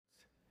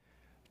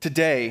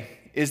Today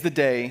is the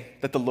day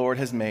that the Lord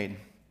has made.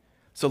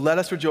 So let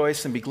us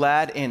rejoice and be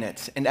glad in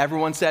it. And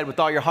everyone said, with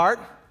all your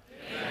heart,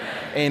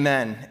 Amen.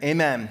 Amen.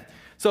 Amen.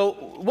 So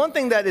one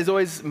thing that is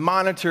always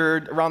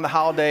monitored around the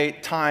holiday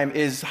time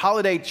is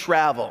holiday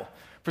travel.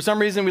 For some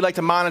reason, we like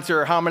to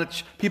monitor how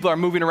much people are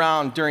moving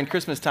around during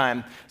Christmas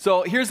time.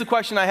 So here's the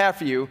question I have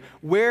for you.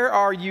 Where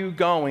are you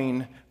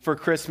going for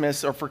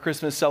Christmas or for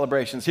Christmas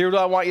celebrations? Here's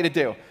what I want you to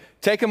do.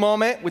 Take a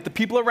moment with the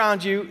people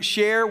around you,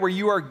 share where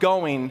you are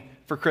going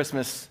for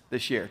Christmas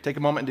this year. Take a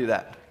moment and do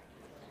that.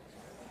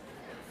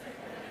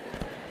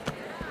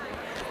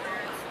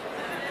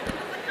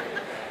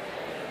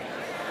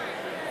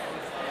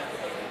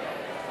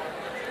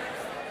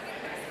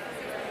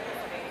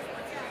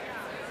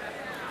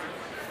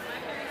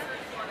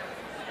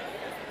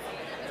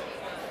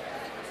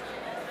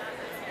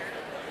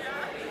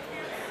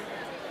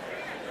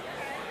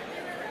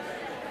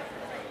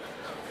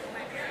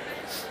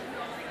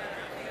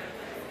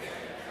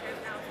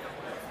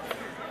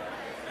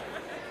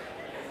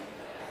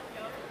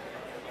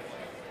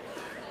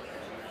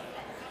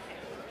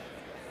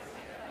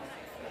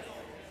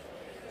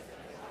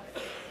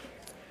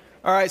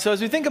 All right, so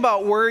as we think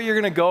about where you're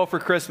going to go for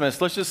Christmas,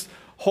 let's just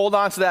hold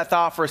on to that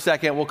thought for a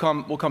second. We'll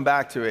come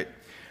back to it.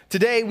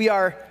 Today, we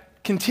are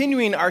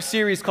continuing our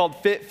series called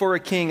Fit for a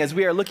King, as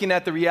we are looking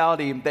at the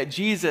reality that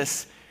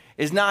Jesus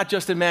is not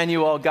just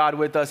Emmanuel, God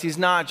with us. He's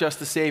not just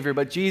the Savior,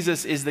 but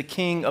Jesus is the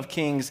King of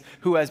Kings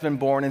who has been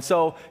born. And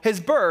so his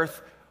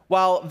birth,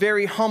 while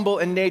very humble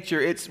in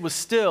nature, it was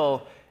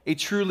still a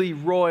truly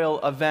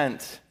royal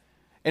event.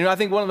 And I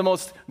think one of the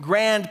most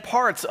grand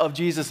parts of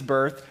Jesus'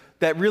 birth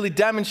that really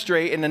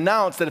demonstrate and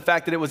announce the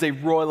fact that it was a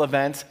royal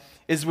event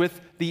is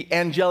with the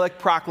Angelic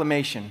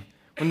Proclamation,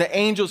 when the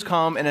angels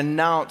come and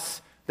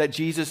announce that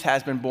Jesus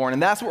has been born.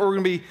 And that's what we're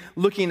going to be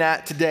looking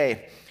at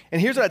today.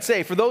 And here's what I'd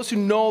say. For those who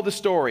know the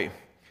story,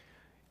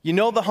 you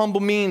know the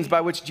humble means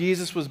by which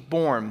Jesus was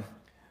born.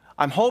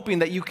 I'm hoping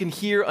that you can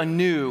hear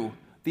anew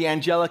the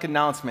angelic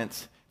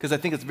announcements, because I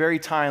think it's very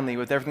timely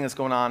with everything that's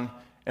going on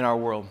in our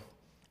world.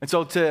 And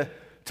so to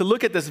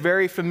look at this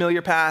very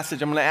familiar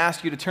passage, I'm going to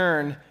ask you to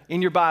turn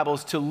in your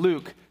Bibles to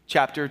Luke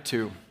chapter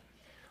 2.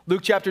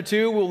 Luke chapter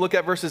 2, we'll look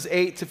at verses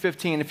 8 to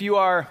 15. If you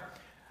are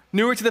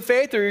newer to the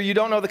faith or you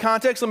don't know the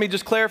context, let me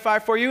just clarify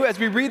for you. As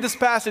we read this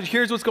passage,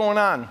 here's what's going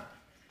on.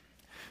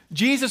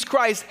 Jesus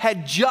Christ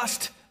had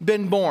just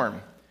been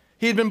born.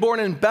 He had been born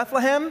in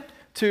Bethlehem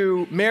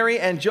to Mary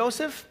and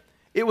Joseph.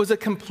 It was a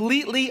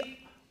completely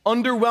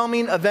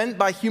underwhelming event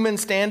by human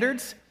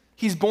standards.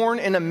 He's born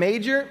in a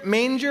manger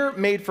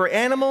made for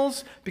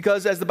animals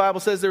because, as the Bible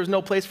says, there was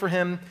no place for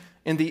him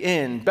in the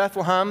inn.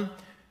 Bethlehem,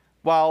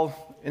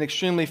 while an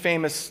extremely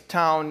famous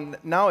town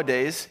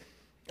nowadays,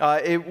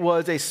 it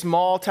was a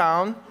small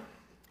town.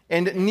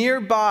 And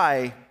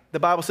nearby,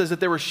 the Bible says that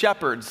there were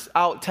shepherds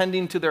out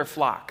tending to their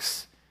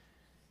flocks.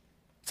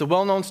 It's a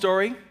well-known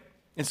story.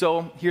 And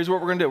so here's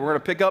what we're going to do. We're going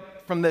to pick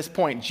up from this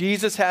point.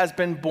 Jesus has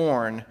been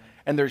born,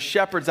 and there's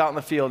shepherds out in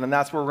the field, and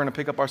that's where we're going to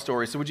pick up our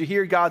story. So would you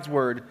hear God's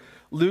word?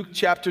 Luke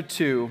chapter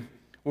 2,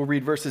 we'll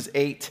read verses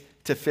 8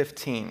 to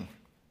 15.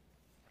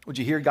 Would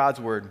you hear God's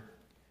word?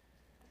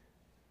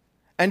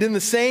 And in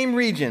the same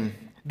region,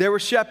 there were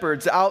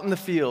shepherds out in the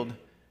field,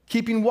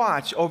 keeping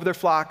watch over their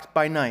flock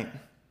by night.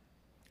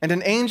 And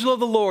an angel of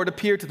the Lord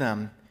appeared to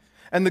them,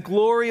 and the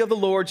glory of the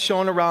Lord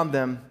shone around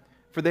them,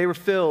 for they were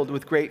filled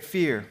with great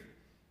fear.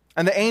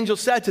 And the angel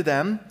said to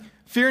them,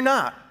 "Fear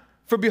not,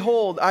 for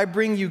behold, I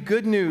bring you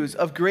good news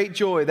of great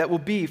joy that will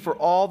be for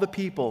all the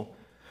people.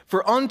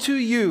 For unto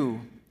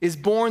you is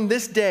born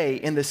this day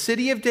in the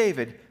city of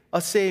David a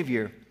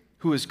Savior,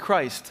 who is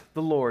Christ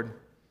the Lord.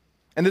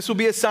 And this will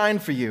be a sign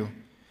for you.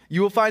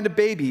 You will find a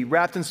baby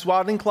wrapped in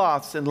swaddling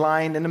cloths and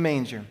lying in a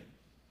manger."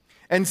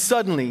 And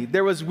suddenly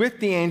there was with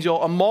the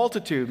angel a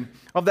multitude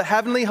of the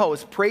heavenly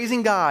host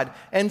praising God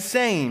and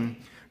saying,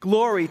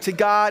 "Glory to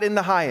God in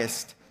the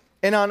highest,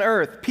 and on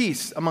earth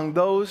peace among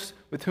those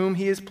with whom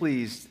he is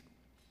pleased."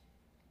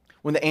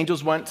 When the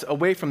angels went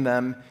away from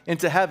them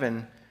into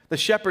heaven, the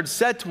shepherds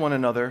said to one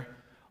another,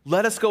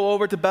 "Let us go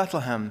over to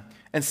Bethlehem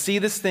and see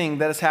this thing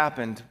that has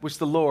happened, which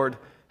the Lord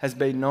has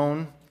made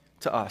known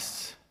to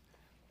us."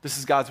 This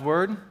is God's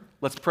word.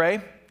 Let's pray,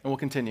 and we'll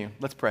continue.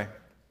 Let's pray.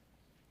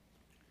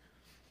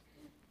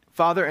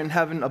 Father in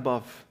heaven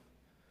above,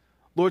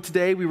 Lord,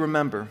 today we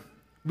remember,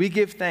 we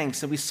give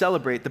thanks, and we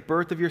celebrate the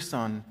birth of your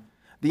Son,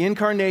 the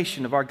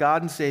incarnation of our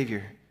God and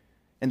Savior,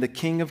 and the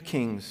King of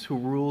Kings who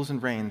rules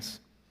and reigns.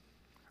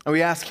 And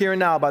we ask here and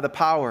now by the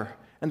power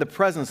and the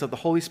presence of the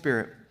Holy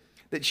Spirit,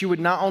 that you would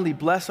not only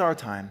bless our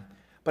time,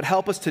 but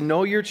help us to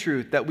know your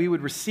truth, that we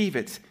would receive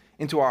it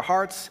into our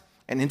hearts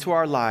and into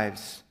our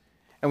lives.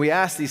 And we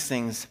ask these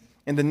things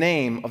in the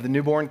name of the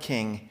newborn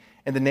King,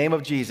 in the name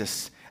of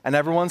Jesus. And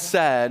everyone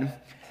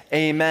said,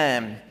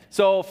 amen.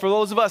 So for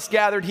those of us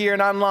gathered here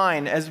and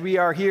online, as we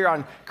are here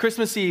on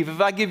Christmas Eve,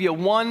 if I give you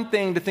one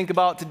thing to think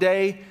about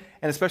today,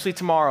 and especially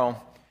tomorrow,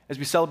 as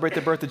we celebrate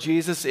the birth of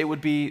Jesus, it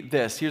would be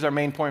this. Here's our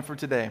main point for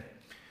today.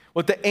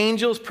 What the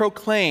angels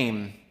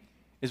proclaim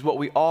is what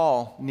we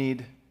all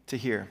need to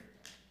hear.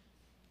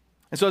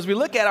 And so as we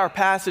look at our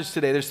passage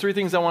today, there's three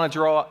things I want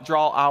to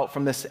draw out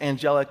from this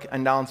angelic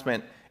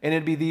announcement, and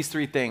it'd be these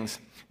three things.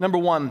 Number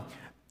one,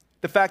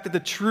 the fact that the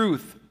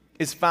truth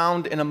is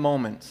found in a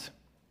moment.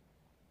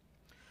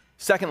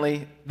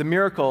 Secondly, the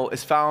miracle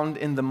is found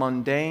in the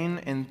mundane.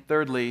 And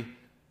thirdly,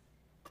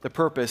 the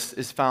purpose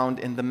is found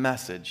in the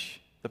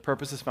message. The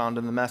purpose is found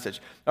in the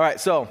message. All right,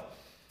 so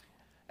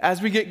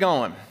as we get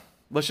going,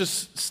 let's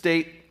just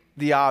state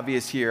the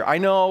obvious here. I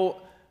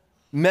know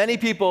many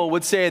people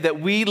would say that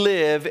we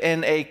live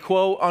in a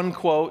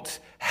quote-unquote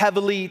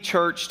heavily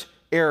churched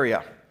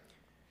area.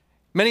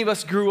 Many of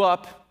us grew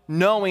up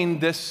knowing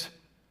this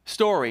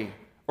story.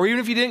 Or even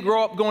if you didn't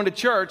grow up going to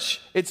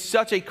church, it's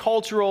such a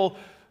cultural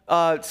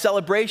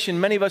celebration.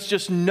 Many of us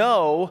just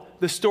know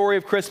the story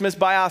of Christmas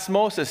by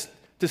osmosis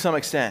to some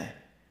extent.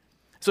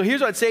 So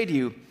here's what I'd say to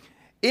you.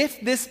 If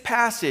this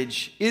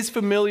passage is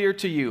familiar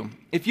to you,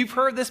 if you've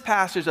heard this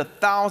passage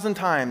 1,000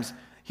 times,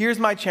 here's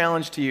my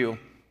challenge to you,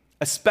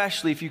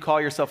 especially if you call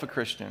yourself a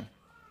Christian.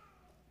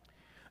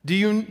 Do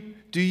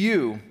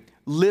you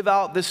live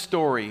out this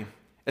story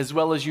as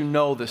well as you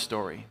know the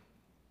story?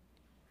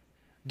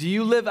 Do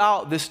you live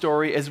out this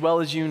story as well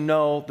as you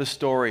know the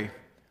story?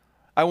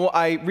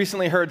 I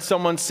recently heard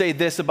someone say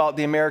this about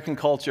the American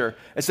culture.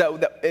 It's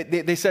that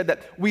they said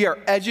that we are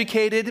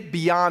educated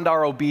beyond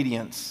our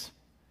obedience.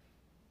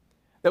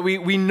 That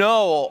we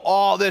know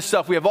all this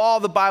stuff. We have all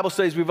the Bible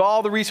studies. We have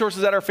all the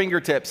resources at our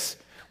fingertips.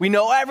 We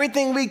know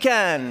everything we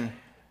can,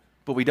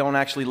 but we don't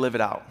actually live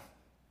it out.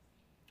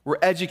 We're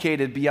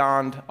educated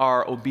beyond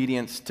our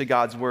obedience to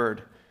God's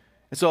word.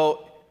 And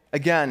so,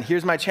 again,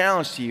 here's my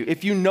challenge to you.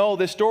 If you know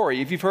this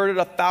story, if you've heard it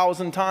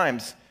 1,000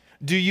 times,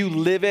 do you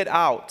live it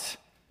out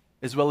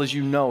as well as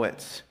you know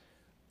it?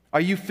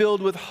 Are you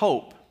filled with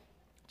hope,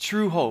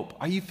 true hope?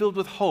 Are you filled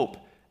with hope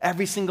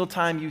every single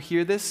time you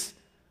hear this?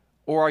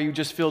 Or are you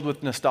just filled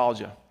with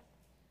nostalgia?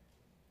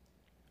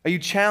 Are you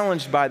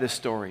challenged by this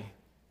story?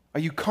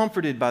 Are you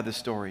comforted by this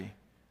story?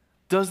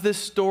 Does this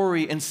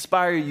story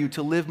inspire you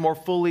to live more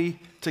fully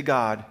to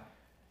God?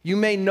 You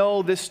may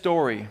know this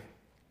story,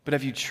 but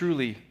have you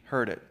truly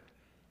heard it?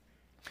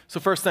 So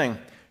first thing,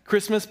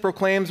 Christmas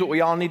proclaims what we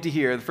all need to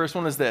hear. The first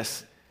one is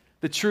this: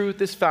 the truth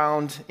is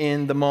found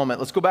in the moment.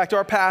 Let's go back to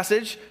our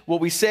passage,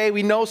 what we say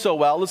we know so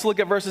well. Let's look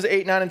at verses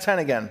 8, 9, and 10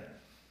 again.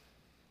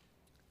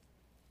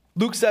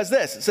 Luke says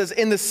this. It says,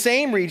 in the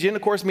same region,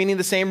 of course, meaning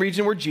the same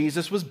region where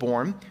Jesus was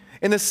born,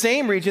 in the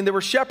same region there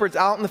were shepherds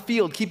out in the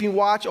field, keeping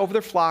watch over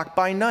their flock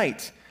by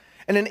night.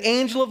 And an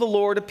angel of the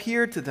Lord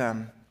appeared to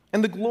them,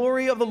 and the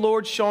glory of the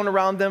Lord shone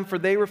around them, for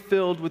they were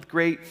filled with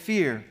great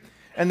fear.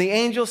 And the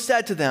angel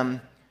said to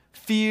them,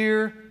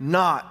 fear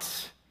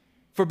not,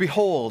 for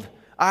behold,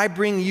 I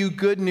bring you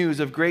good news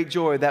of great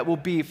joy that will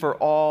be for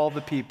all the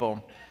people.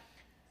 All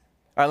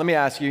right, let me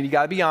ask you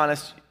got to be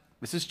honest.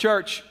 This is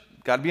church.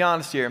 Got to be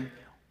honest here.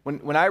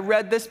 When I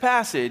read this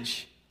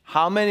passage,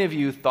 how many of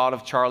you thought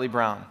of Charlie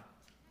Brown?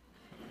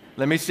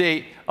 Let me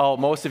see. Oh,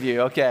 most of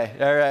you. Okay.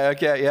 All right.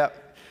 Okay.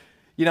 Yep.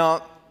 You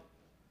know,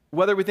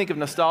 whether we think of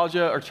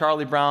nostalgia or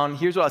Charlie Brown,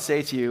 here's what I'll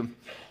say to you.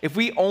 If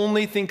we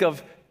only think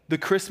of the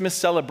Christmas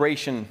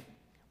celebration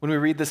when we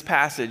read this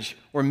passage,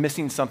 we're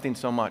missing something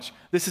so much.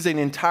 This is an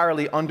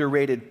entirely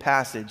underrated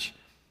passage.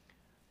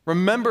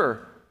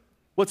 Remember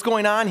what's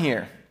going on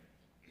here.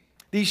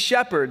 These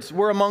shepherds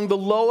were among the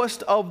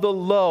lowest of the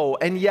low,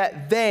 and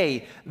yet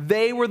they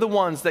were the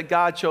ones that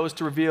God chose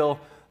to reveal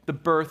the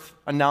birth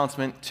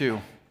announcement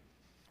to.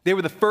 They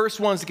were the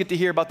first ones to get to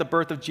hear about the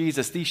birth of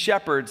Jesus. These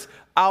shepherds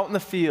out in the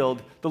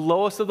field, the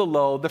lowest of the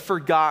low, the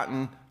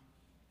forgotten,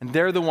 and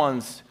they're the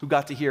ones who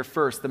got to hear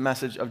first the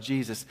message of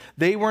Jesus.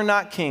 They were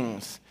not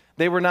kings.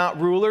 They were not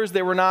rulers.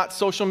 They were not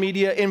social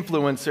media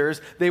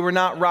influencers. They were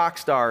not rock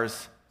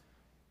stars.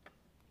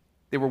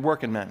 They were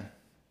working men.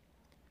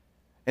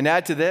 And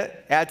add to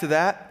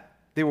that,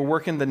 they were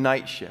working the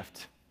night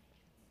shift.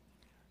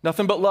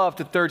 Nothing but love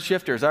to third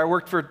shifters. I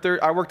worked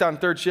on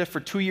third shift for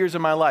 2 years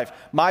of my life.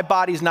 My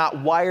body's not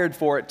wired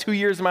for it. 2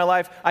 years of my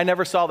life, I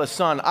never saw the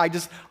sun. I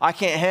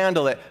can't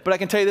handle it. But I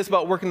can tell you this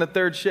about working the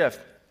third shift.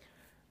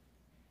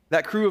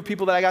 That crew of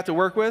people that I got to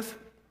work with,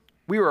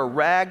 we were a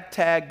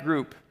ragtag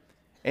group,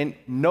 and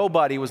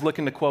nobody was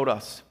looking to quote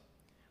us.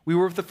 We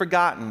were with the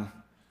forgotten,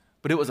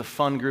 but it was a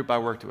fun group I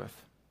worked with.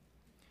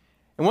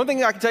 And one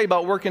thing I can tell you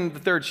about working the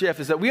third shift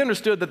is that we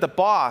understood that the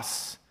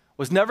boss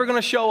was never going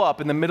to show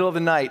up in the middle of the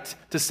night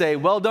to say,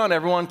 well done,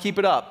 everyone, keep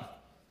it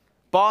up.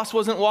 Boss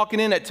wasn't walking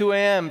in at 2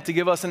 a.m. to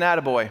give us an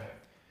attaboy.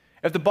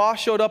 If the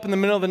boss showed up in the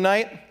middle of the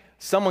night,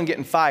 someone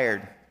getting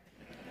fired.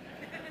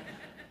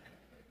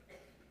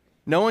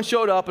 No one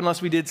showed up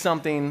unless we did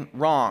something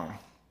wrong.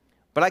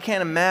 But I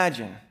can't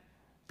imagine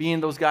being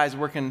those guys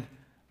working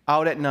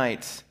out at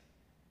night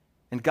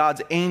and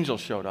God's angel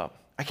showed up.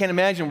 I can't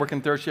imagine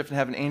working third shift and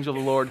have an angel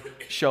of the Lord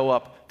show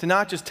up to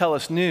not just tell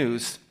us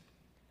news,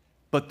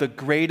 but the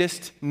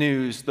greatest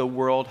news the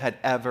world had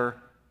ever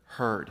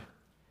heard.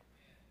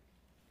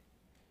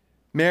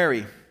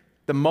 Mary,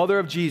 the mother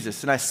of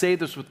Jesus, and I say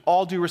this with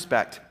all due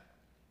respect,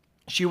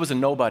 she was a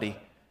nobody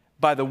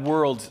by the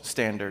world's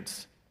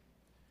standards.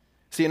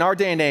 See, in our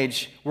day and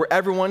age, where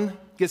everyone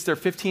gets their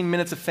 15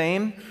 minutes of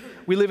fame,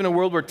 we live in a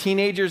world where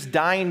teenagers'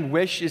 dying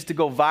wish is to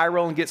go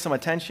viral and get some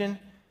attention.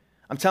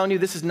 I'm telling you,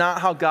 this is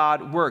not how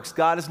God works.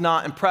 God is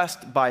not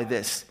impressed by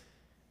this.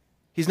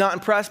 He's not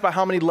impressed by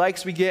how many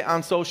likes we get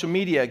on social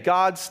media.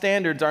 God's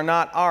standards are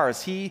not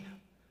ours. He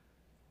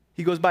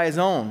goes by his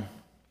own.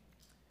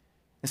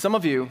 And some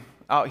of you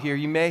out here,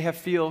 you may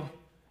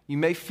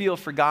feel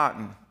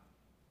forgotten,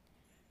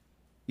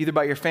 either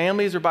by your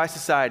families or by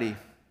society.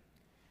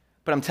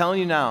 But I'm telling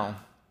you now,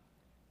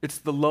 it's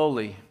the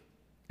lowly,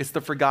 it's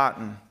the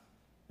forgotten,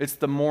 it's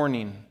the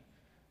mourning,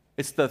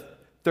 it's the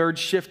third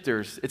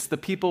shifters, it's the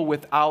people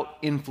without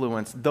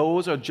influence.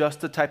 Those are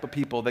just the type of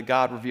people that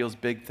God reveals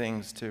big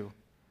things to.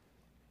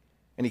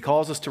 And he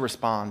calls us to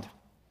respond.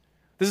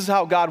 This is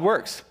how God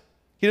works.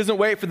 He doesn't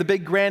wait for the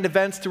big grand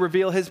events to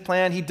reveal his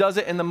plan. He does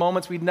it in the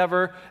moments we'd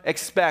never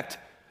expect.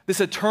 This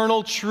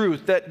eternal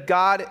truth that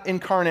God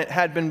incarnate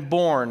had been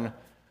born,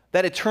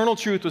 that eternal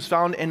truth was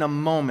found in a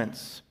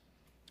moment.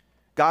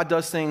 God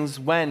does things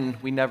when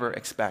we never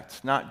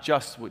expect, not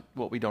just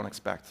what we don't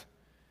expect.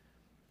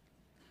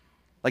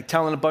 Like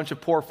telling a bunch of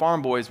poor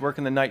farm boys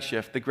working the night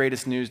shift the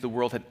greatest news the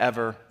world had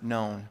ever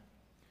known.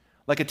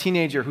 Like a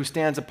teenager who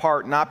stands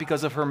apart not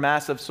because of her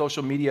massive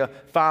social media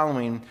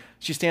following.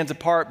 She stands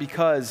apart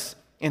because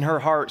in her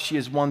heart she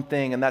is one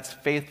thing, and that's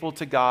faithful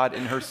to God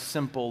in her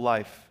simple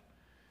life.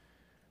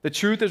 The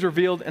truth is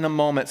revealed in a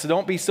moment, so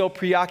don't be so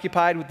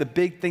preoccupied with the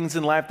big things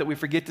in life that we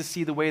forget to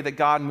see the way that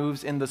God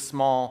moves in the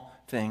small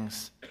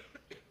things.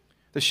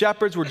 The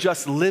shepherds were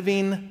just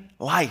living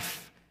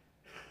life.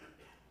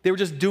 They were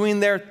just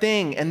doing their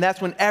thing, and that's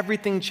when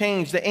everything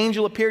changed. The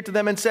angel appeared to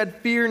them and said,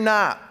 "Fear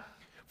not,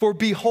 for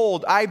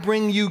behold, I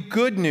bring you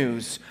good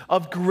news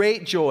of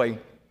great joy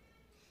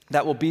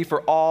that will be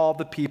for all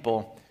the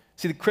people."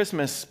 See, the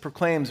Christmas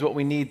proclaims what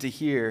we need to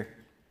hear.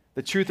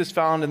 The truth is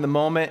found in the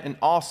moment, and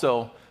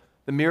also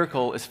the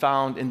miracle is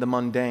found in the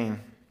mundane.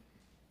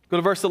 Go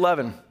to verse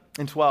 11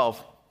 and 12.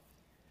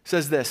 It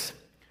says this,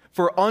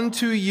 "For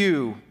unto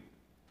you,"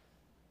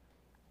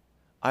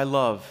 I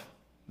love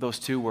those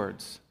two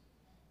words.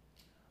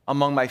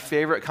 Among my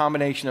favorite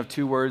combination of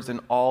two words in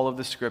all of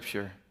the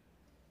scripture.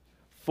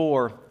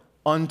 "For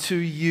unto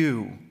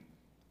you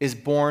is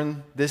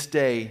born this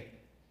day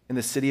in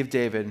the city of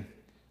David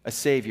a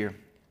Savior,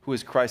 who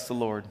is Christ the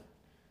Lord."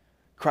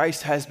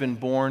 Christ has been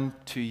born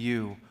to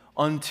you,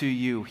 unto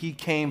you. He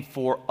came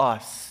for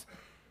us.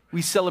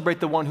 We celebrate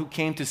the one who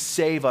came to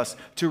save us,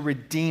 to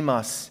redeem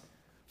us.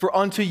 "For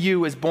unto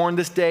you is born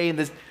this day in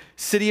the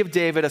city of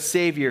David a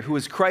Savior, who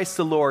is Christ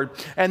the Lord.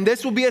 And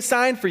this will be a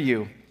sign for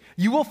you.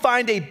 You will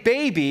find a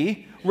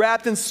baby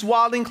wrapped in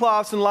swaddling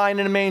cloths and lying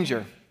in a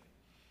manger."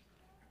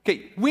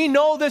 Okay, we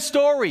know this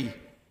story.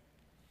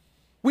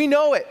 We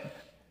know it.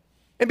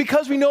 And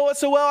because we know it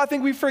so well, I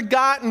think we've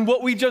forgotten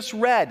what we just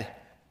read.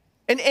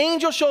 An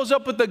angel shows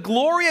up with the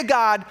glory of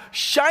God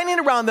shining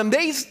around them.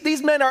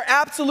 These men are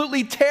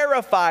absolutely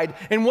terrified.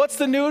 And what's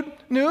the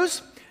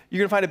news? You're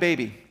going to find a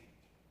baby.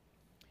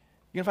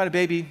 You're going to find a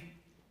baby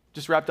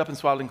just wrapped up in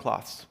swaddling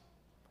cloths.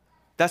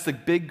 That's the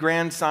big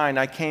grand sign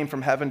I came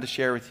from heaven to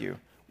share with you.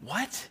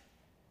 What?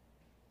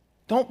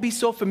 Don't be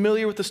so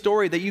familiar with the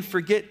story that you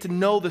forget to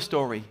know the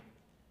story.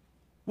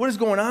 What is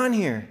going on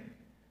here?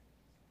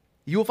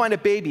 You will find a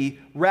baby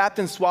wrapped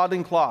in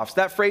swaddling cloths.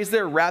 That phrase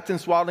there, "wrapped in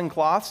swaddling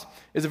cloths,"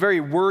 is a very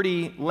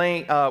wordy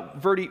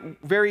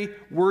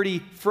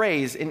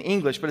phrase in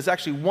English, but it's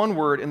actually one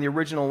word in the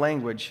original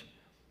language.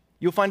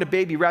 You'll find a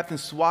baby wrapped in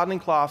swaddling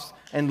cloths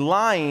and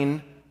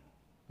lying,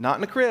 not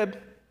in a crib,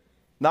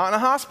 not in a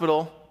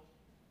hospital,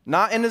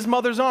 not in his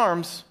mother's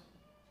arms.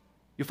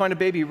 You'll find a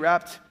baby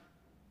wrapped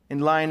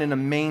and lying in a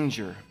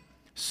manger.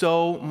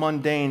 So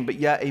mundane, but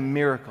yet a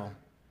miracle.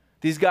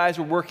 These guys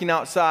were working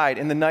outside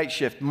in the night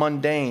shift,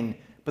 mundane,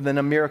 but then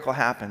a miracle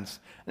happens.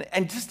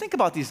 And just think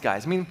about these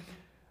guys. I mean,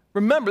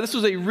 remember, this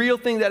was a real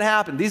thing that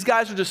happened. These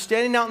guys were just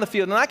standing out in the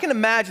field, and I can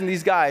imagine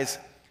these guys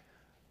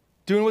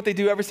doing what they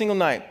do every single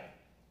night.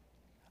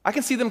 I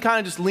can see them kind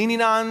of just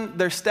leaning on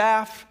their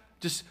staff,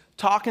 just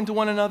talking to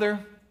one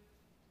another,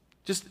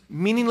 just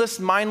meaningless,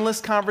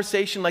 mindless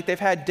conversation like they've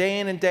had day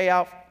in and day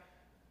out.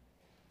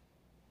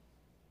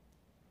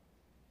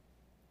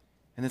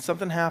 And then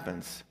something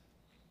happens.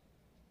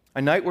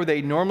 A night where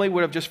they normally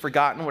would have just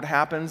forgotten what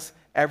happens,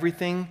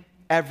 everything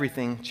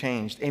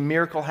changed. A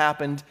miracle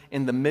happened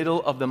in the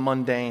middle of the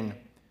mundane.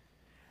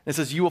 It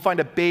says, "You will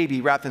find a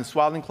baby wrapped in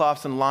swaddling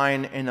cloths and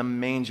lying in a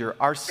manger."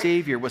 Our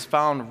Savior was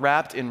found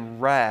wrapped in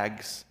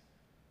rags.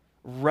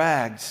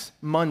 Rags,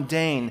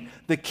 mundane.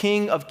 The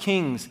King of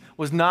Kings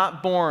was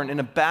not born in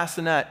a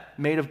bassinet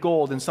made of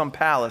gold in some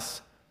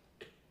palace.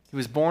 He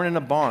was born in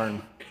a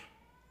barn,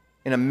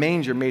 in a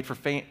manger made for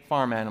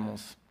farm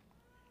animals.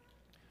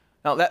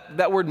 Now,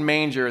 that word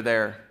manger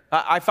there,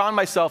 I found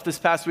myself this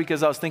past week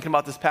as I was thinking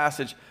about this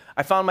passage,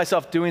 I found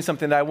myself doing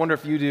something that I wonder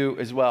if you do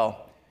as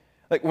well.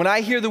 Like when I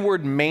hear the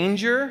word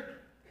manger,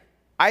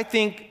 I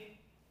think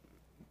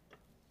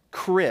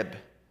crib.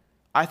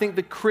 I think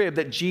the crib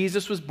that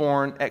Jesus was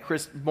born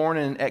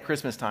in at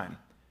Christmas time.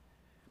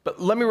 But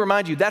let me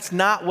remind you, that's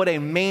not what a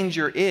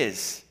manger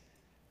is.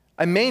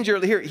 A manger,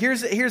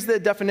 here's the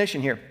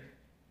definition here.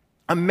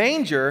 A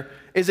manger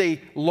is a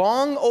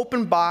long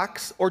open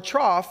box or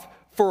trough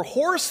for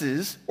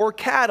horses or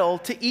cattle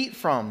to eat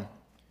from.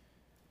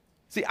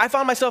 See, I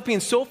found myself being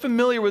so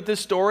familiar with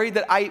this story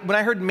that when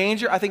I heard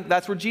manger, I think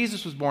that's where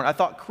Jesus was born. I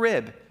thought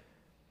crib.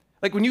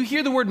 Like when you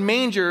hear the word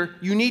manger,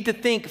 you need to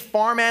think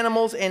farm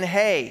animals and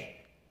hay.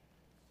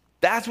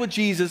 That's what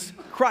Jesus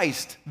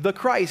Christ, the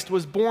Christ,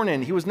 was born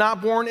in. He was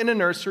not born in a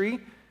nursery.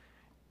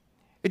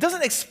 It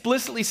doesn't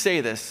explicitly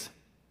say this,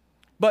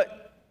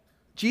 but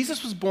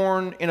Jesus was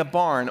born in a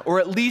barn, or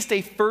at least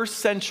a first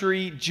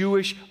century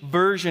Jewish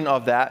version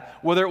of that,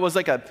 whether it was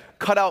like a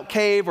cutout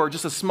cave or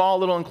just a small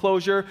little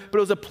enclosure, but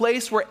it was a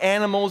place where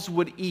animals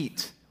would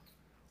eat.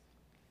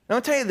 Now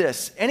I'll tell you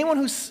this, anyone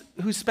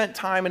who's spent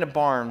time in a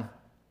barn,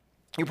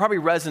 you probably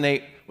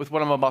resonate with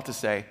what I'm about to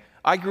say.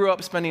 I grew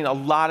up spending a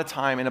lot of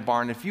time in a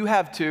barn. If you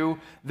have too,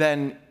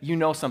 then you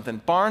know something.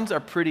 Barns are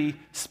pretty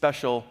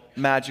special,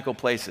 magical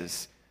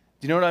places.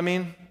 Do you know what I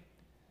mean?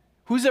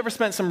 Who's ever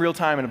spent some real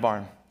time in a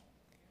barn?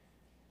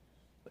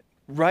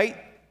 Right?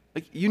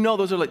 Like, you know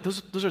those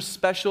are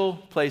special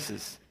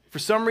places, for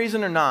some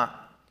reason or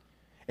not.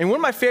 And one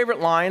of my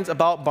favorite lines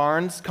about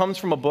barns comes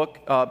from a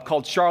book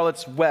called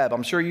Charlotte's Web.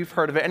 I'm sure you've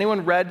heard of it.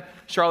 Anyone read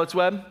Charlotte's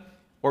Web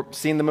or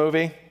seen the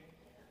movie?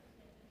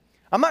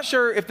 I'm not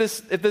sure if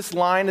this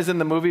line is in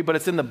the movie, but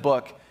it's in the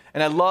book.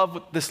 And I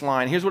love this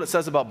line. Here's what it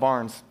says about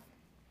barns.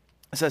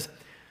 It says,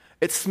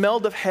 "It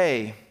smelled of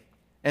hay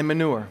and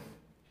manure.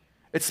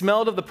 It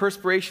smelled of the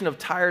perspiration of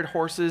tired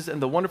horses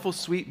and the wonderful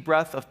sweet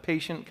breath of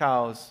patient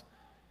cows.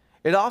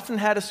 It often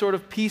had a sort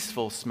of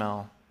peaceful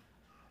smell,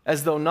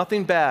 as though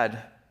nothing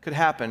bad could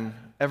happen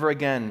ever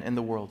again in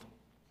the world."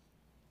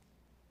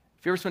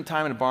 If you ever spent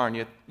time in a barn,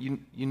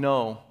 you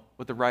know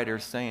what the writer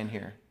is saying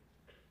here.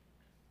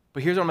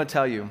 But here's what I'm going to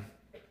tell you.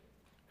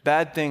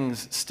 Bad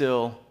things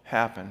still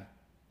happen.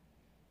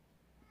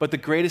 But the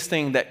greatest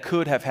thing that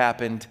could have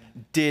happened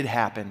did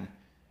happen,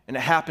 and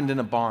it happened in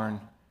a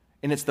barn.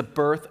 And it's the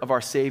birth of our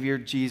Savior,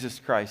 Jesus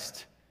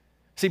Christ.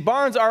 See,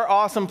 barns are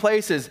awesome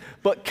places,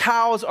 but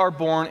cows are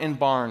born in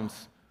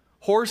barns.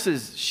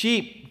 Horses,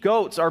 sheep,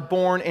 goats are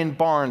born in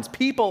barns.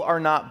 People are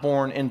not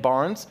born in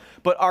barns,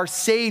 but our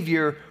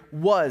Savior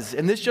was.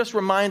 And this just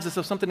reminds us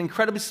of something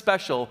incredibly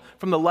special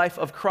from the life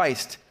of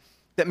Christ,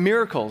 that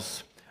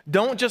miracles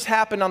don't just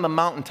happen on the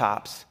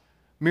mountaintops.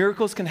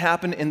 Miracles can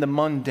happen in the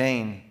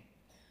mundane.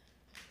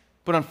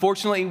 But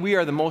unfortunately, we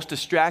are the most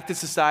distracted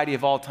society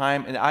of all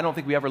time, and I don't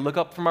think we ever look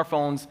up from our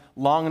phones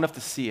long enough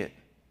to see it.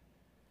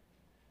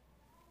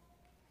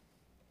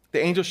 The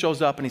angel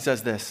shows up and he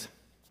says this.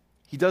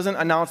 He doesn't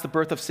announce the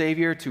birth of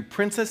Savior to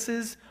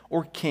princesses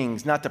or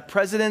kings, not to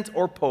presidents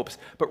or popes,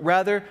 but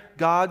rather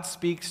God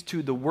speaks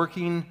to the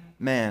working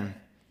man.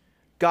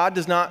 God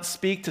does not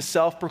speak to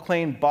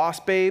self-proclaimed boss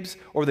babes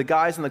or the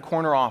guys in the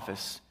corner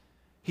office.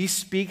 He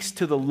speaks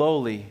to the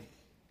lowly,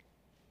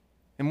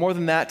 and more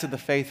than that, to the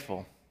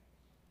faithful.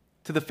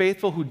 To the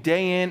faithful who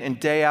day in and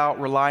day out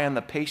rely on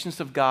the patience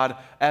of God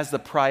as the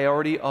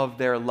priority of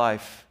their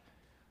life.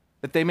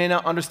 That they may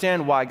not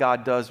understand why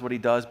God does what he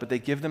does, but they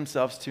give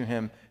themselves to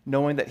him,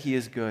 knowing that he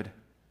is good.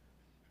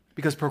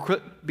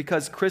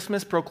 Because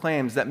Christmas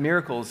proclaims that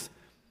miracles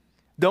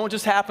don't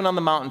just happen on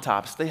the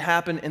mountaintops, they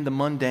happen in the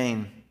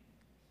mundane.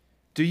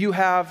 Do you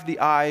have the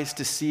eyes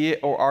to see it,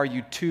 or are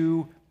you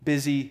too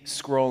busy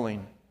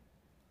scrolling?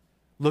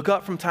 Look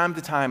up from time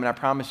to time, and I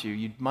promise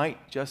you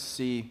might just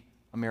see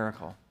a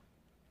miracle.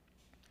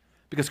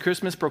 Because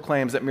Christmas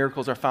proclaims that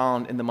miracles are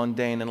found in the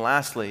mundane. And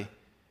lastly,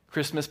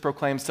 Christmas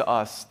proclaims to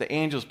us, the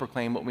angels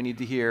proclaim what we need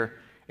to hear,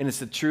 and it's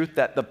the truth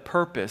that the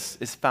purpose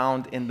is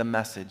found in the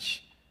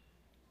message.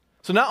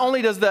 So not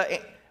only does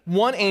the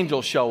one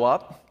angel show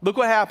up, look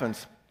what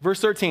happens. Verse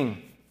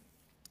 13.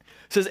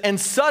 It says, "And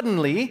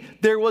suddenly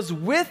there was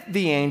with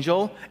the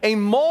angel a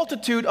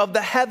multitude of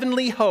the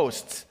heavenly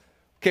hosts."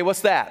 Okay,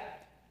 what's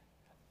that?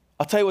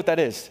 I'll tell you what that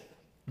is.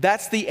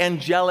 That's the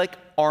angelic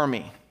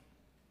army.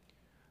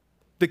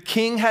 The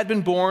king had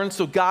been born,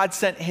 so God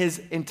sent his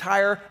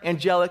entire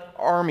angelic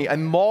army, a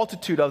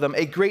multitude of them,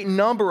 a great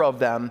number of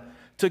them,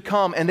 to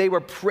come, and they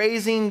were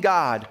praising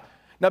God.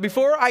 Now,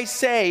 before I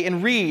say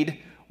and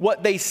read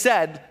what they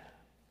said,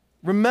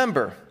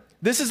 remember,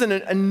 this is an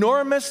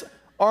enormous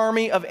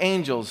army of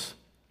angels.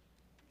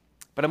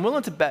 But I'm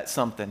willing to bet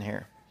something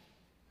here.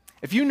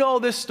 If you know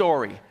this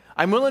story,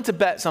 I'm willing to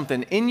bet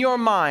something in your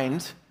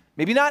mind,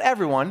 maybe not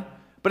everyone,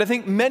 but I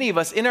think many of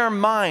us in our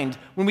mind,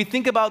 when we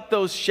think about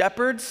those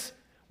shepherds,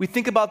 we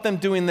think about them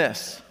doing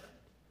this,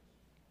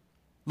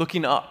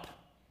 looking up.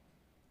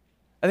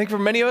 I think for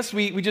many of us,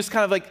 we just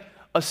kind of like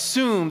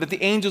assume that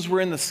the angels were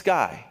in the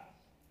sky.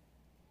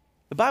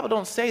 The Bible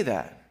don't say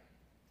that.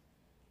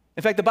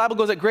 In fact, the Bible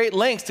goes at great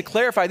lengths to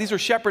clarify these were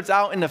shepherds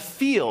out in the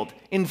field,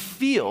 in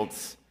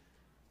fields.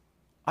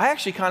 I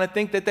actually kind of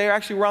think that they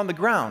actually were on the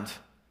ground,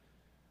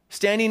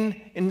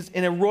 standing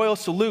in a royal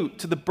salute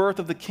to the birth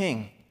of the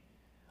king.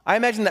 I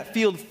imagine that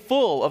field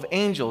full of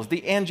angels,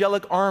 the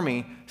angelic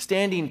army,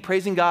 standing,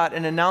 praising God,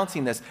 and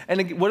announcing this.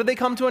 And what did they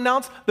come to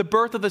announce? The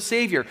birth of the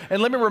Savior.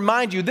 And let me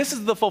remind you, this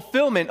is the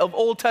fulfillment of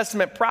Old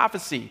Testament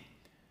prophecy.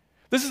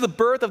 This is the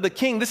birth of the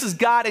King. This is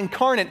God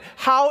incarnate.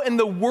 How in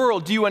the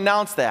world do you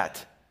announce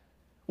that?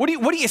 What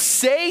do you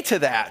say to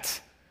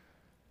that?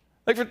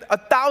 Like for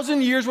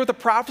 1,000 years worth of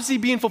prophecy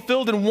being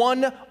fulfilled in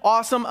one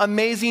awesome,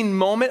 amazing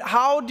moment,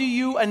 how do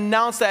you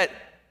announce that?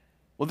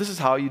 Well, this is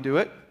how you do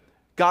it.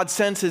 God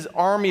sends his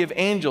army of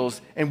angels,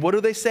 and what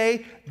do they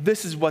say?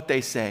 This is what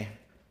they say.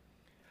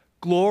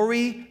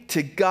 Glory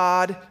to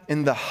God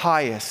in the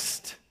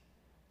highest.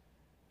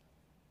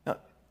 Now,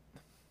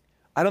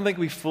 I don't think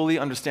we fully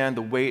understand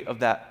the weight of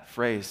that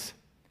phrase.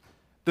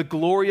 The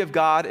glory of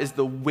God is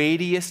the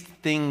weightiest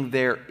thing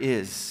there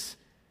is.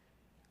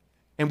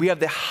 And we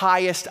have the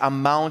highest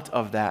amount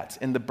of that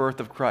in the birth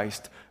of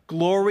Christ.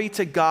 Glory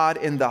to God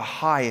in the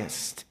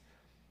highest.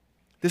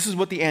 This is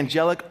what the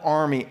angelic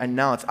army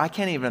announced. I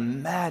can't even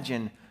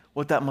imagine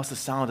what that must have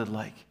sounded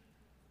like.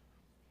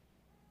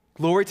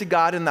 Glory to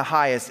God in the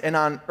highest, and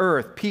on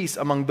earth, peace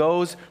among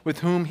those with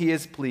whom he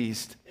is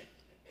pleased.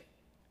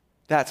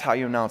 That's how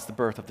you announce the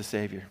birth of the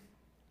Savior.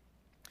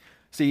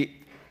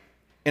 See,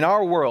 in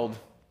our world,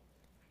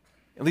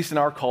 at least in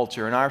our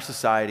culture, in our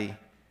society,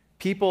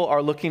 people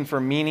are looking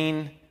for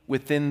meaning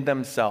within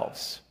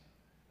themselves.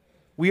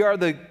 We are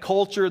the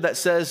culture that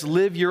says,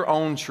 live your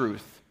own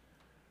truth.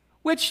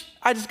 Which,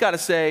 I just got to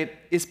say,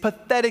 is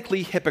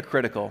pathetically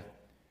hypocritical.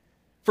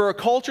 For a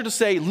culture to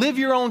say, live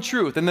your own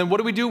truth, and then what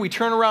do? We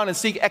turn around and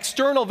seek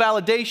external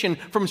validation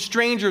from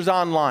strangers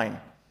online.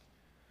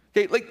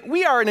 Okay, like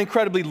we are an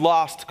incredibly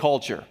lost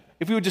culture.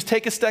 If we would just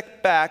take a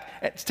step back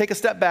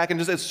and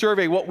just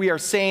survey what we are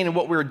saying and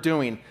what we're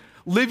doing.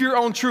 Live your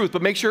own truth,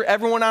 but make sure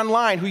everyone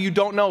online who you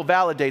don't know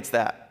validates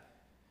that.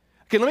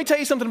 Okay, let me tell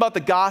you something about the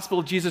gospel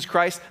of Jesus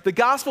Christ. The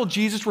gospel of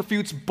Jesus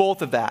refutes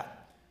both of that.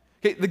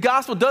 Okay, the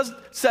gospel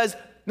says,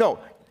 no,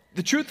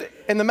 the truth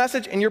and the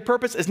message and your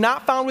purpose is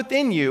not found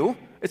within you.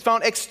 It's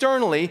found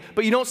externally,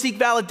 but you don't seek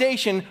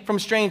validation from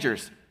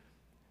strangers.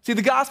 See,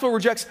 the gospel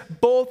rejects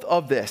both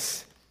of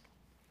this.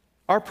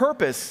 Our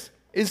purpose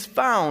is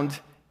found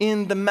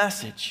in the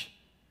message,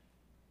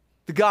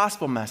 the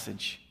gospel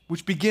message,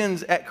 which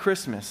begins at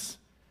Christmas.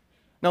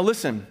 Now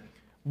listen,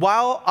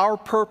 while our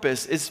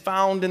purpose is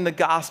found in the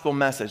gospel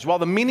message, while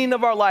the meaning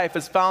of our life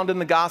is found in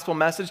the gospel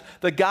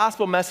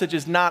message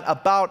is not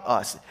about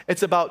us.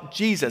 It's about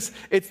Jesus.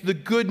 It's the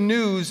good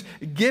news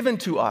given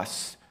to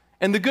us.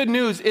 And the good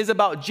news is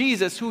about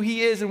Jesus, who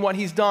he is and what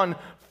he's done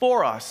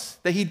for us.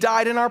 That he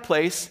died in our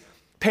place,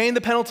 paying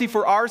the penalty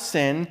for our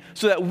sin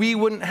so that we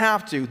wouldn't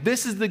have to.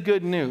 This is the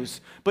good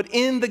news. But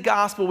in the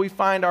gospel, we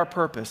find our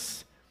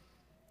purpose.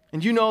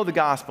 And you know the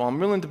gospel. I'm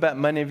willing to bet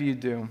many of you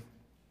do.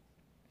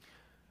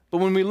 But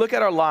when we look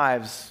at our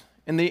lives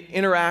and the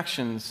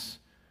interactions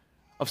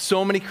of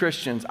so many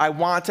Christians, I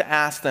want to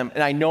ask them,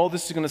 and I know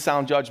this is going to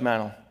sound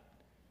judgmental,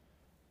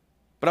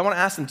 but I want to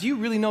ask them, do you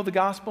really know the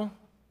gospel?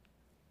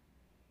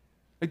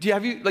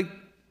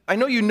 I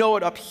know you know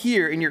it up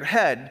here in your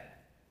head,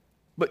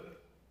 but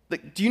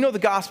do you know the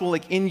gospel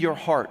in your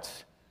heart?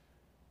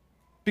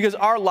 Because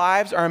our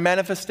lives are a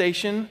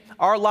manifestation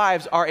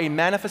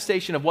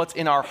of what's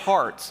in our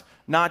hearts,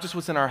 not just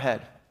what's in our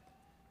head.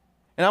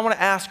 And I want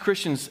to ask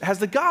Christians, has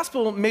the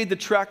gospel made the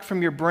trek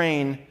from your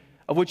brain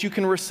of which you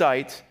can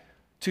recite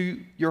to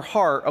your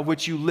heart of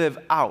which you live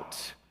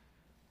out?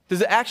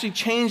 Does it actually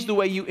change the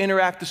way you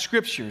interact with the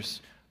scriptures?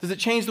 Does it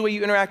change the way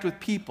you interact with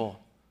people?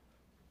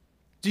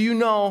 Do you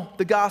know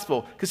the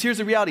gospel? Because here's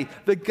the reality.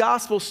 The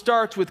gospel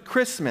starts with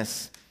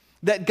Christmas.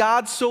 That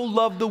God so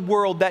loved the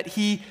world that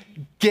he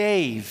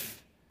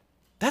gave.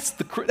 That's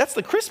the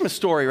Christmas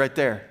story right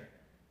there.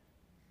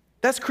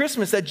 That's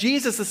Christmas, that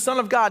Jesus, the Son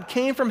of God,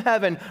 came from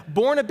heaven,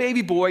 born a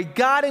baby boy,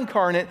 God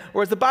incarnate,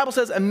 or as the Bible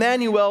says,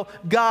 Emmanuel,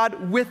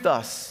 God with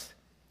us.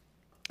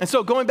 And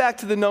so going back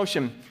to the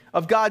notion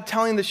of God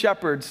telling the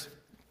shepherds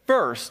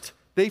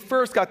they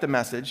first got the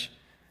message.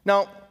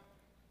 Now,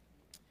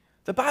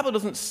 the Bible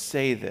doesn't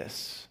say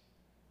this,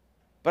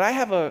 but I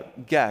have a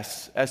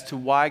guess as to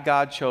why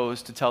God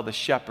chose to tell the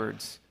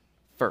shepherds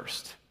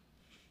first.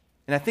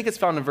 And I think it's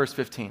found in verse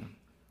 15.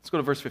 Let's go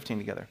to verse 15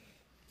 together.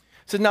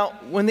 It says, now,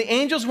 when the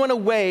angels went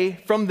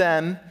away from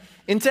them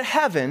into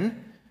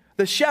heaven,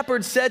 the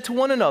shepherds said to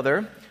one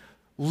another,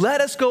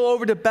 let us go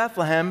over to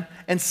Bethlehem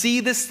and see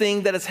this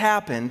thing that has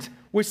happened,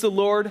 which the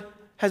Lord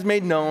has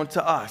made known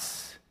to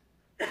us.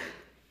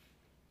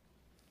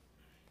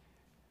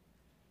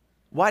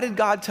 Why did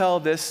God tell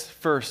this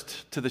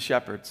first to the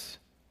shepherds?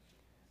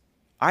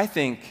 I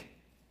think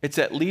it's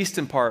at least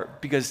in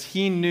part because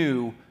he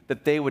knew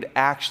that they would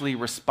actually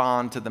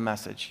respond to the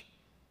message.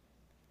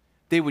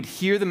 They would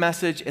hear the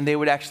message and they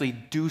would actually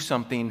do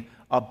something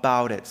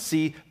about it.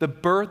 See, the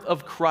birth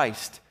of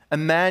Christ,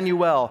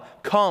 Emmanuel,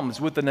 comes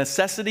with the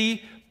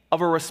necessity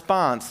of a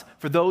response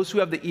for those who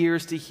have the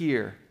ears to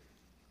hear.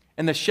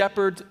 And the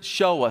shepherds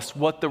show us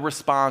what the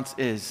response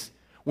is.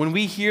 When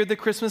we hear the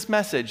Christmas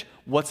message,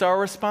 what's our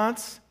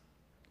response?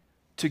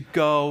 To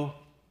go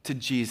to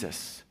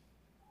Jesus.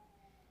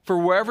 for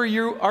wherever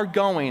you are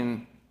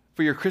going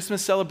for your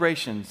Christmas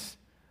celebrations,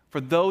 for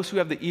those who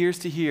have the ears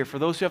to hear, for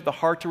those who have the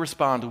heart to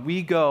respond,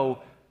 we go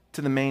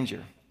to the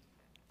manger.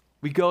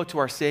 We go to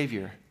our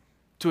Savior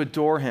to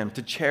adore him,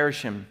 to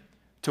cherish him,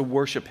 to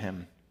worship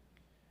him.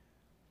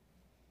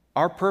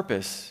 Our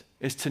purpose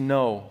is to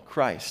know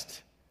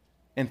Christ,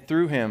 and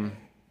through him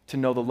to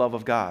know the love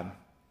of God.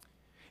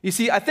 You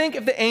see, I think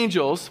if the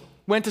angels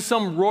went to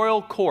some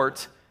royal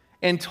court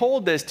and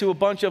told this to a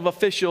bunch of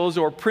officials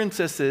or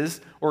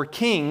princesses or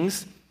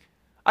kings,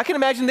 I can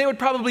imagine they would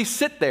probably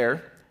sit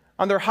there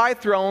on their high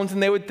thrones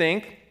and they would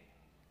think,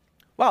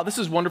 wow, this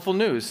is wonderful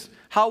news.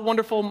 How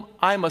wonderful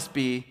I must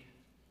be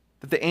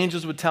that the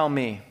angels would tell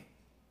me.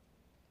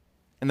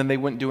 And then they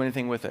wouldn't do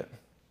anything with it.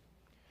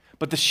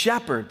 But the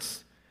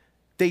shepherds,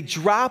 they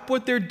drop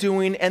what they're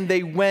doing and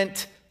they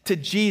went to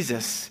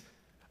Jesus.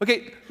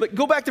 Okay,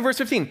 go back to verse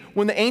 15.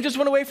 When the angels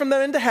went away from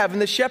them into heaven,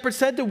 the shepherds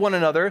said to one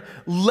another,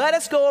 let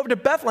us go over to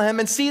Bethlehem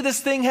and see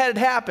this thing had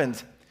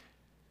happened.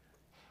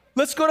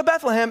 Let's go to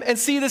Bethlehem and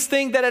see this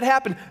thing that had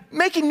happened.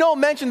 Making no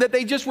mention that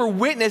they just were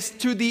witness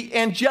to the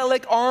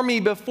angelic army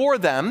before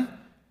them.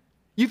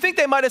 You think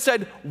they might have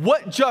said,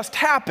 what just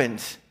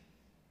happened?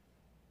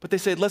 But they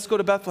said, let's go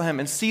to Bethlehem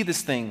and see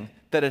this thing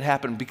that had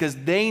happened, because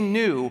they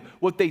knew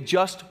what they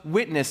just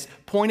witnessed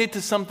pointed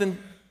to something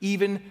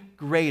even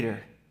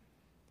greater.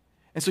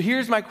 And so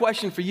here's my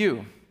question for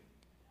you.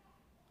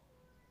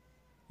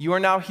 You are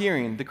now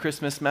hearing the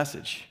Christmas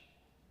message.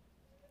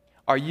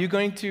 Are you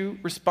going to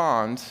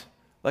respond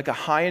like a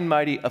high and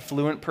mighty,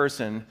 affluent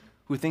person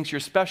who thinks you're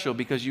special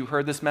because you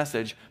heard this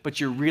message, but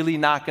you're really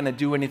not going to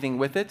do anything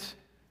with it?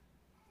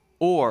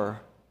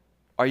 Or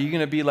are you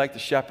going to be like the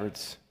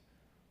shepherds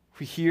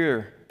who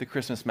hear the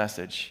Christmas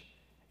message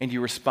and you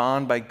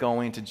respond by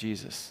going to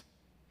Jesus?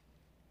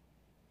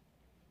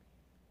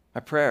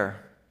 My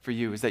prayer for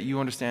you is that you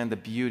understand the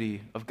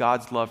beauty of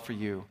God's love for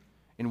you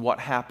in what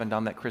happened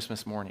on that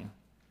Christmas morning.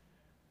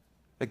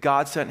 That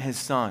God sent his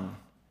Son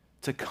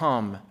to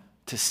come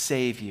to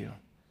save you.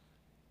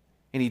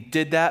 And he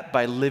did that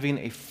by living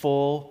a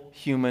full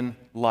human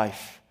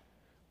life,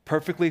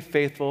 perfectly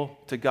faithful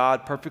to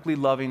God, perfectly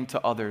loving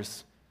to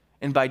others.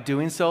 And by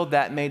doing so,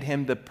 that made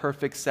him the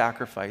perfect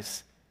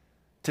sacrifice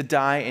to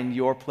die in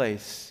your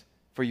place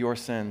for your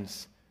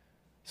sins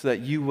so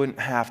that you wouldn't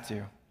have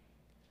to,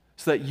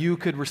 so that you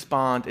could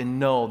respond and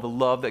know the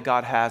love that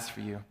God has for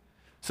you,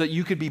 so that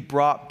you could be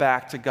brought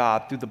back to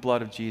God through the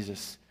blood of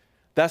Jesus.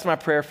 That's my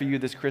prayer for you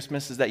this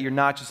Christmas, is that you're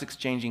not just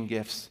exchanging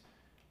gifts,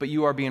 but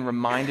you are being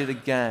reminded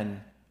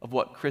again of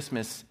what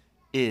Christmas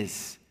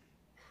is.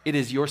 It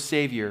is your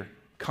Savior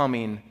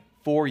coming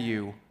for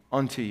you,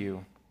 unto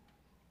you.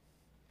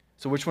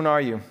 So which one are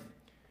you?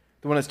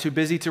 The one that's too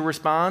busy to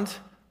respond,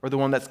 or the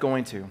one that's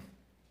going to?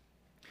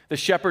 The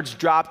shepherds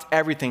dropped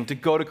everything to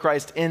go to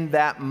Christ in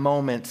that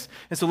moment.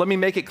 And so let me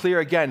make it clear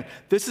again.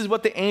 This is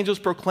what the angels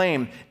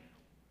proclaim,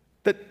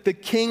 that the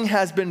King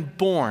has been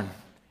born.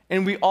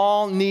 And we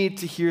all need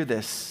to hear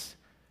this,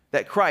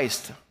 that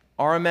Christ,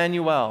 our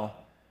Emmanuel,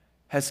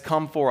 has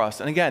come for us.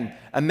 And again,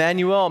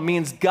 Emmanuel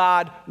means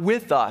God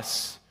with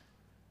us.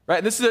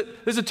 Right? This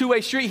is a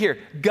two-way street here.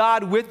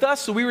 God with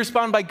us, so we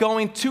respond by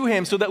going to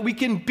him so that we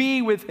can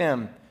be with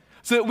him,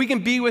 so that we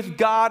can be with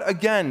God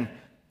again.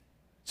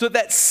 So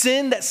that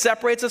sin that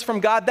separates us from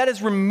God, that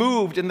is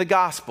removed in the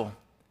gospel.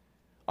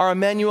 Our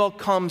Emmanuel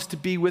comes to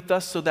be with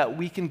us so that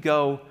we can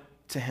go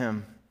to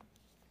him.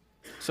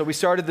 So we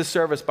started this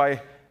service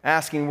by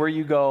asking where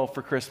you go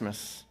for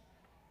Christmas.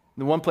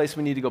 The one place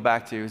we need to go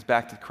back to is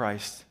back to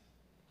Christ.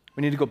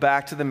 We need to go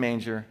back to the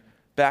manger,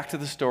 back to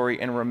the story,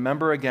 and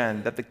remember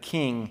again that the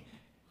King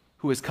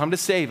who has come to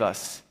save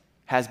us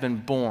has been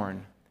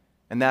born.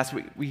 And that's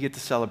what we get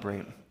to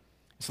celebrate.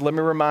 So let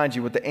me remind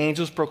you, what the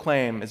angels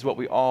proclaim is what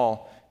we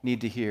all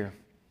need to hear.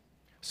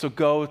 So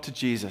go to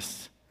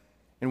Jesus.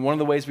 And one of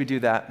the ways we do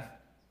that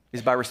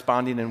is by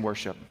responding in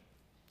worship.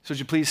 So would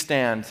you please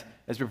stand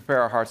as we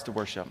prepare our hearts to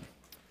worship?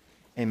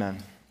 Amen.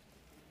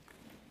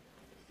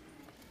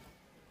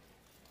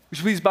 Would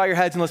you please bow your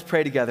heads and let's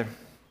pray together.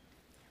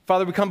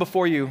 Father, we come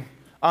before you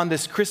on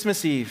this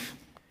Christmas Eve,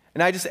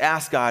 and I just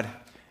ask, God,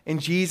 in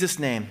Jesus'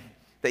 name,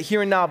 that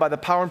here and now, by the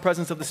power and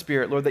presence of the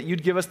Spirit, Lord, that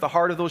you'd give us the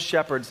heart of those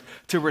shepherds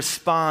to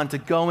respond, to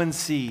go and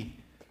see,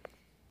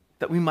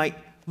 that we might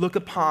look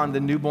upon the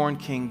newborn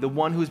King, the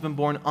one who has been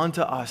born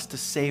unto us to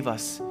save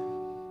us,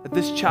 that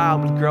this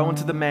child would grow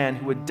into the man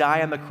who would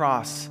die on the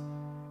cross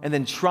and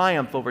then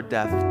triumph over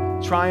death,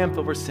 triumph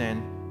over sin,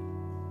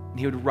 and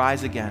he would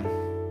rise again.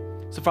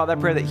 So, Father, I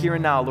pray that here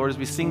and now, Lord, as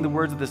we sing the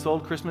words of this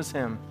old Christmas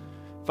hymn,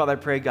 Father, I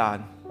pray,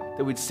 God,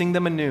 that we'd sing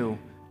them anew,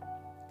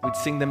 we'd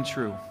sing them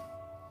true.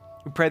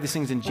 We pray these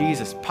things in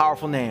Jesus'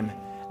 powerful name.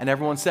 And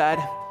everyone said,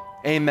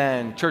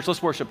 amen. Church,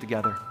 let's worship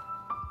together.